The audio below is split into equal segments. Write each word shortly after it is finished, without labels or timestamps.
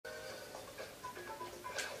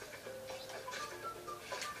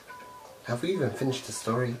Have we even finished the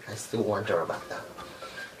story? I still wonder about that.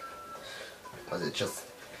 Was it just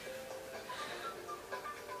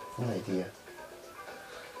an idea?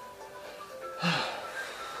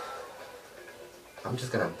 I'm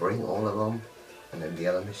just gonna bring all of them and then the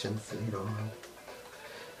other missions later on.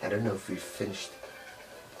 I don't know if we've finished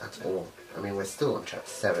at all. I mean, we're still on chapter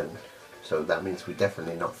 7, so that means we're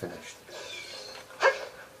definitely not finished.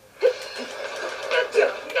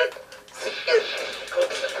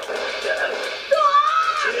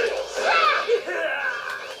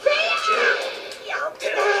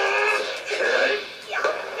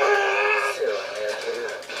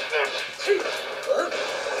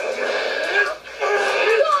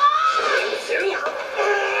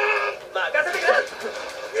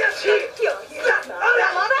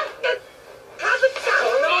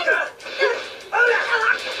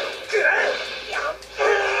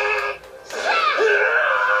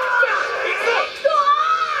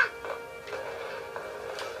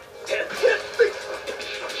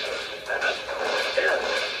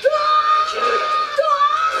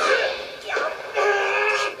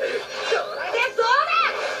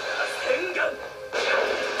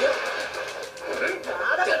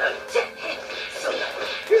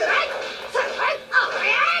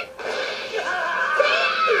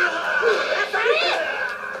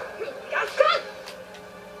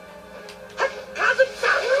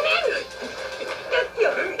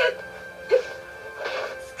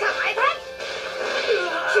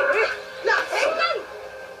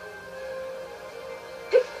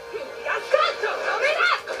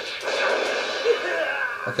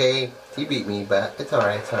 Okay, he beat me, but it's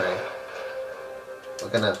alright, it's alright.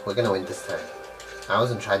 We're gonna win this time. I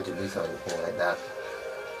wasn't trying to lose or anything like that.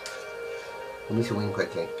 We need to win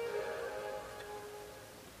quickly.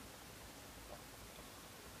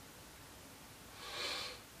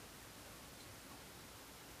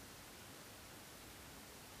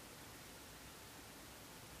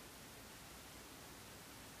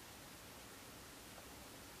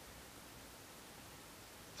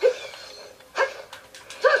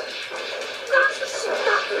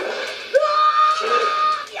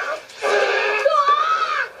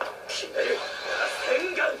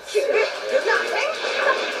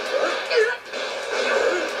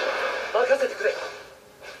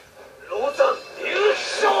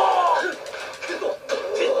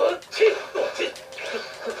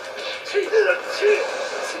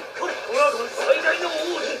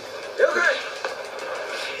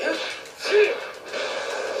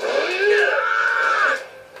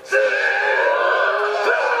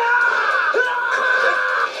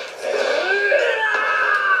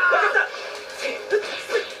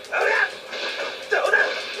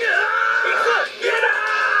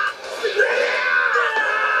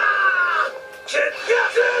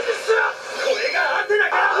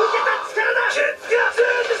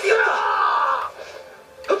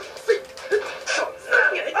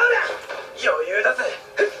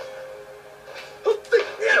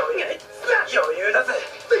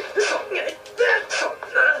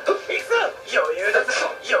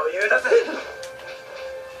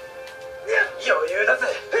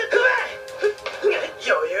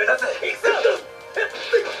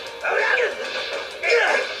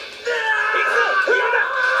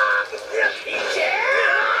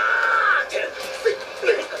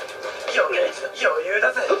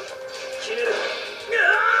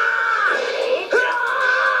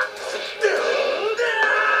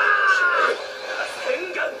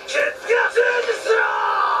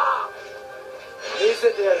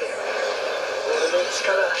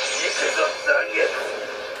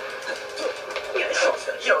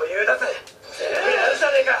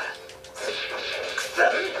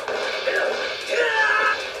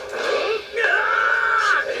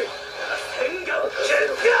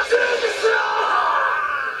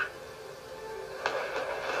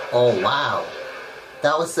 Oh wow,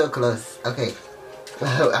 that was so close. Okay,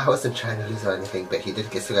 I wasn't trying to lose or anything, but he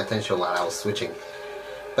did get some attention while I was switching.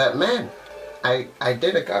 But man, I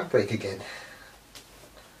did a guard break again.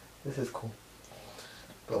 This is cool.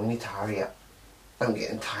 But we need to hurry up. I'm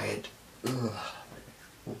getting tired. Ugh.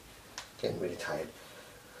 Getting really tired.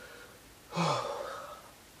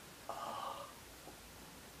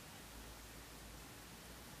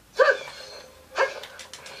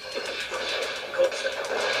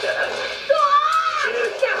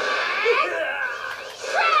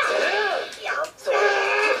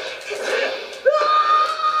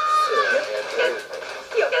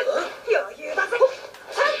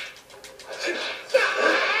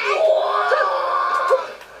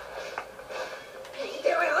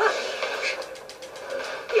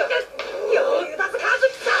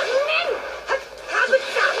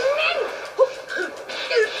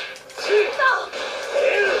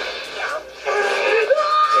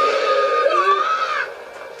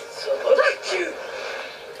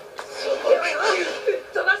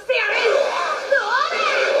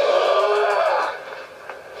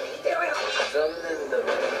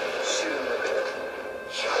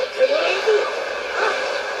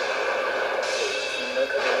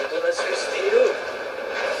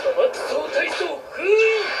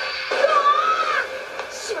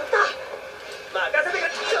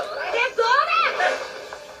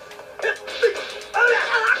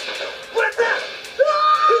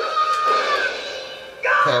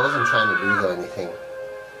 illegal or anything.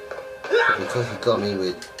 But because he got me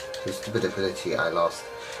with his stupid ability, I lost.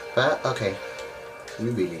 But, okay. We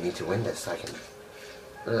really need to win this so I can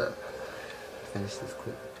finish this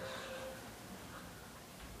quick.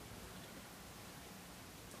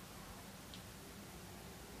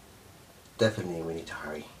 Definitely we need to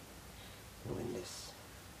hurry and win this.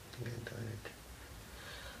 I'm getting tired.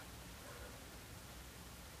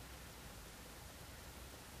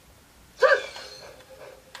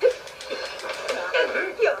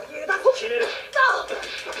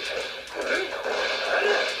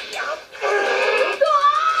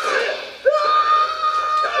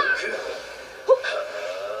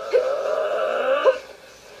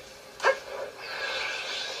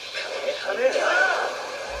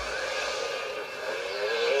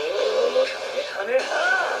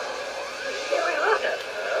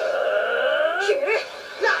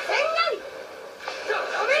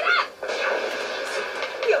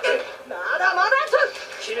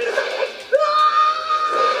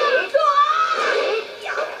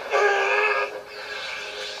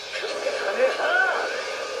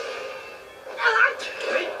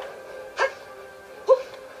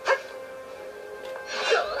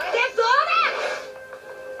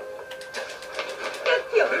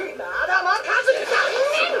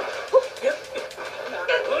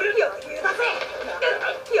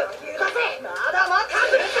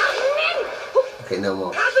 Okay, no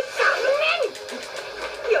more.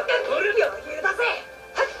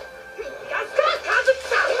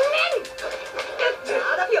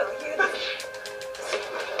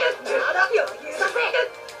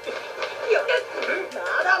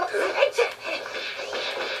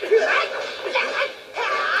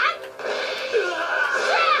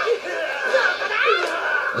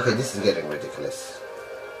 Okay, this is getting ridiculous.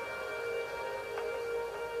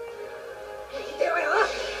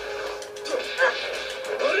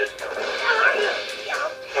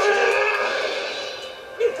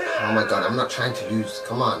 Oh my god, I'm not trying to lose.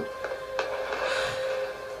 Come on.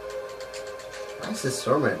 Why does this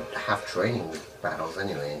story mode have training battles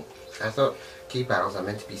anyway? I thought key battles are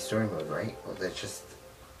meant to be story mode, right? Or they're just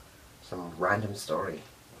some random story.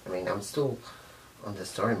 I mean, I'm still on the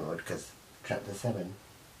story mode because chapter 7.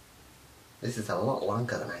 This is a lot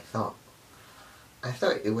longer than I thought. I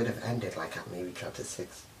thought it would have ended like at maybe chapter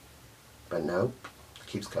 6. But nope, it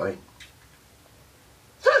keeps going.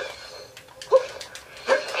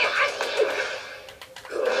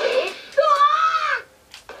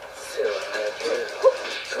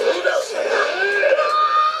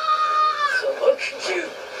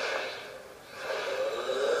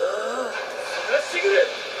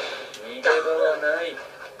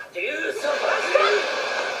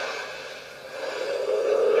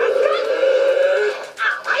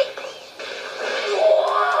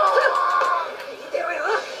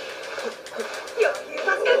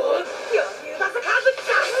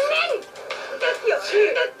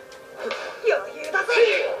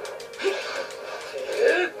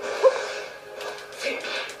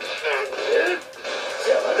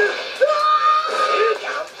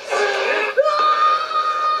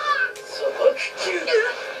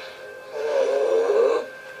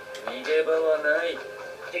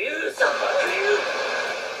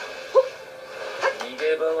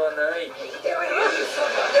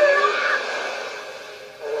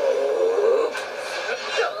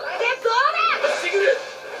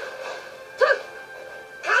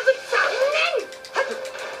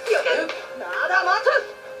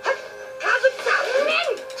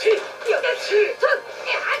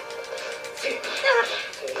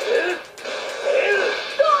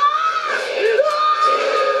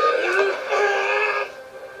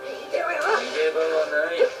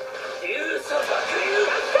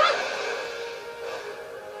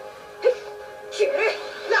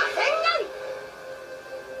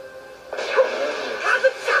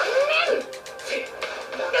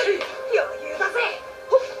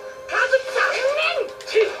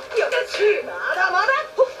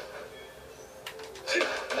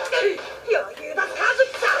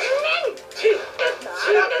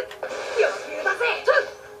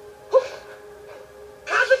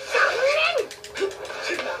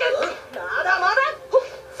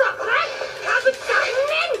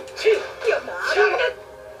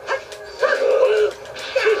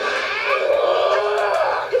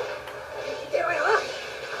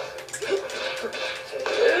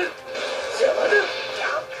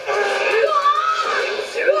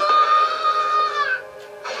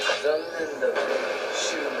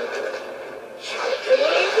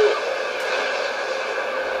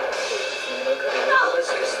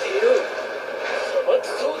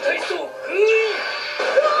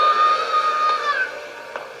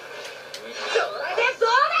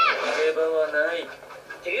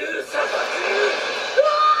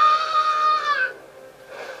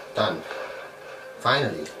 Done.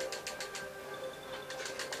 Finally.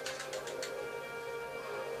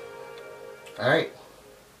 Alright.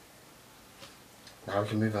 Now we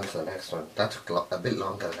can move on to the next one. That took a bit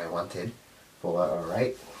longer than I wanted. But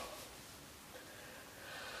alright.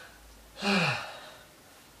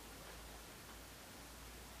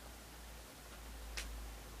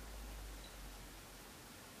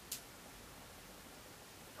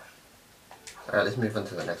 Alright, let's move on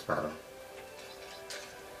to the next battle.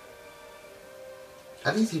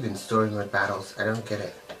 Are these even story mode battles? I don't get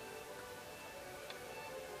it.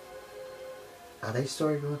 Are they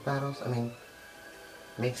story mode battles? I mean,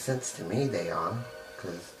 makes sense to me they are,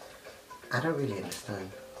 because I don't really understand.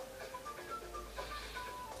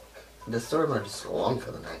 The story mode is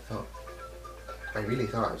longer than I thought. I really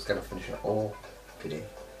thought I was going to finish it all today.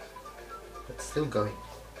 But it's still going.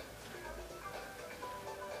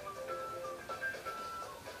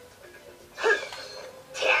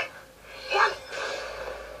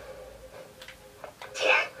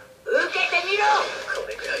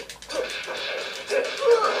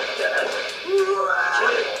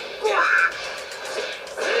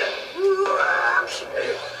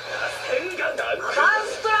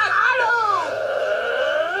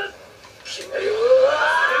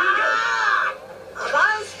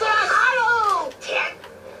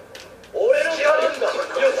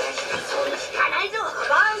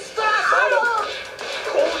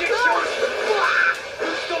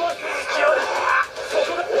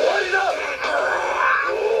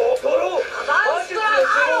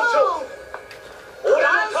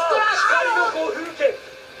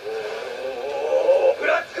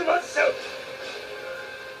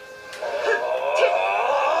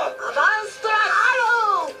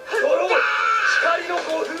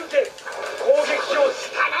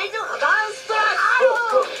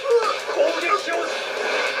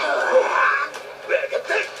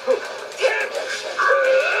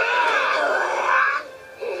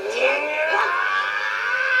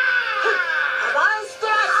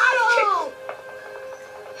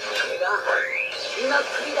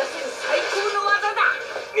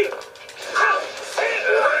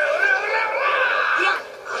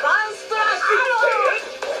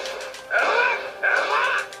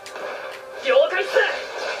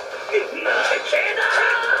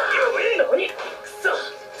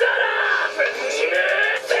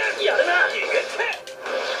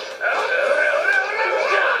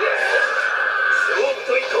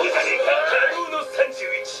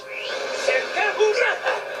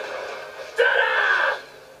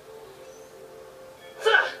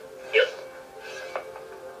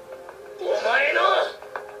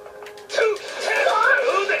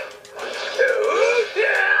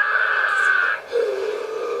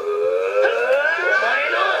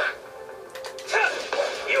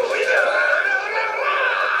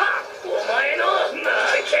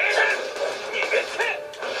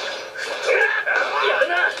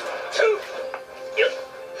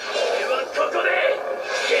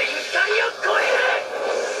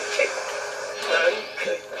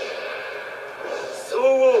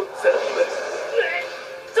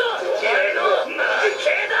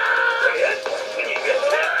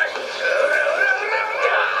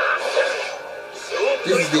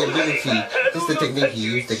 This is the technique he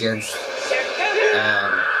used against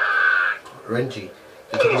Renji.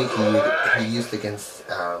 The technique he used against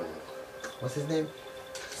what's his name?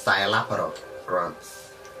 Sialaparo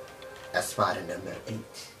Grant's Espada number 8.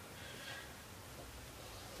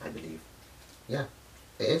 I believe. Yeah,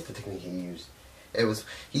 it is the technique he used.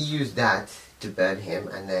 He used that to burn him,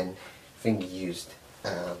 and then I think he used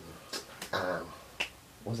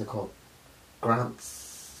what's it called?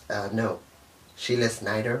 Grant's no. Sheila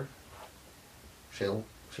Snyder. Sheila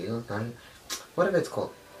Snyder. Whatever it's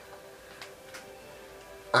called.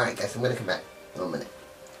 Alright guys, I'm gonna come back in a minute.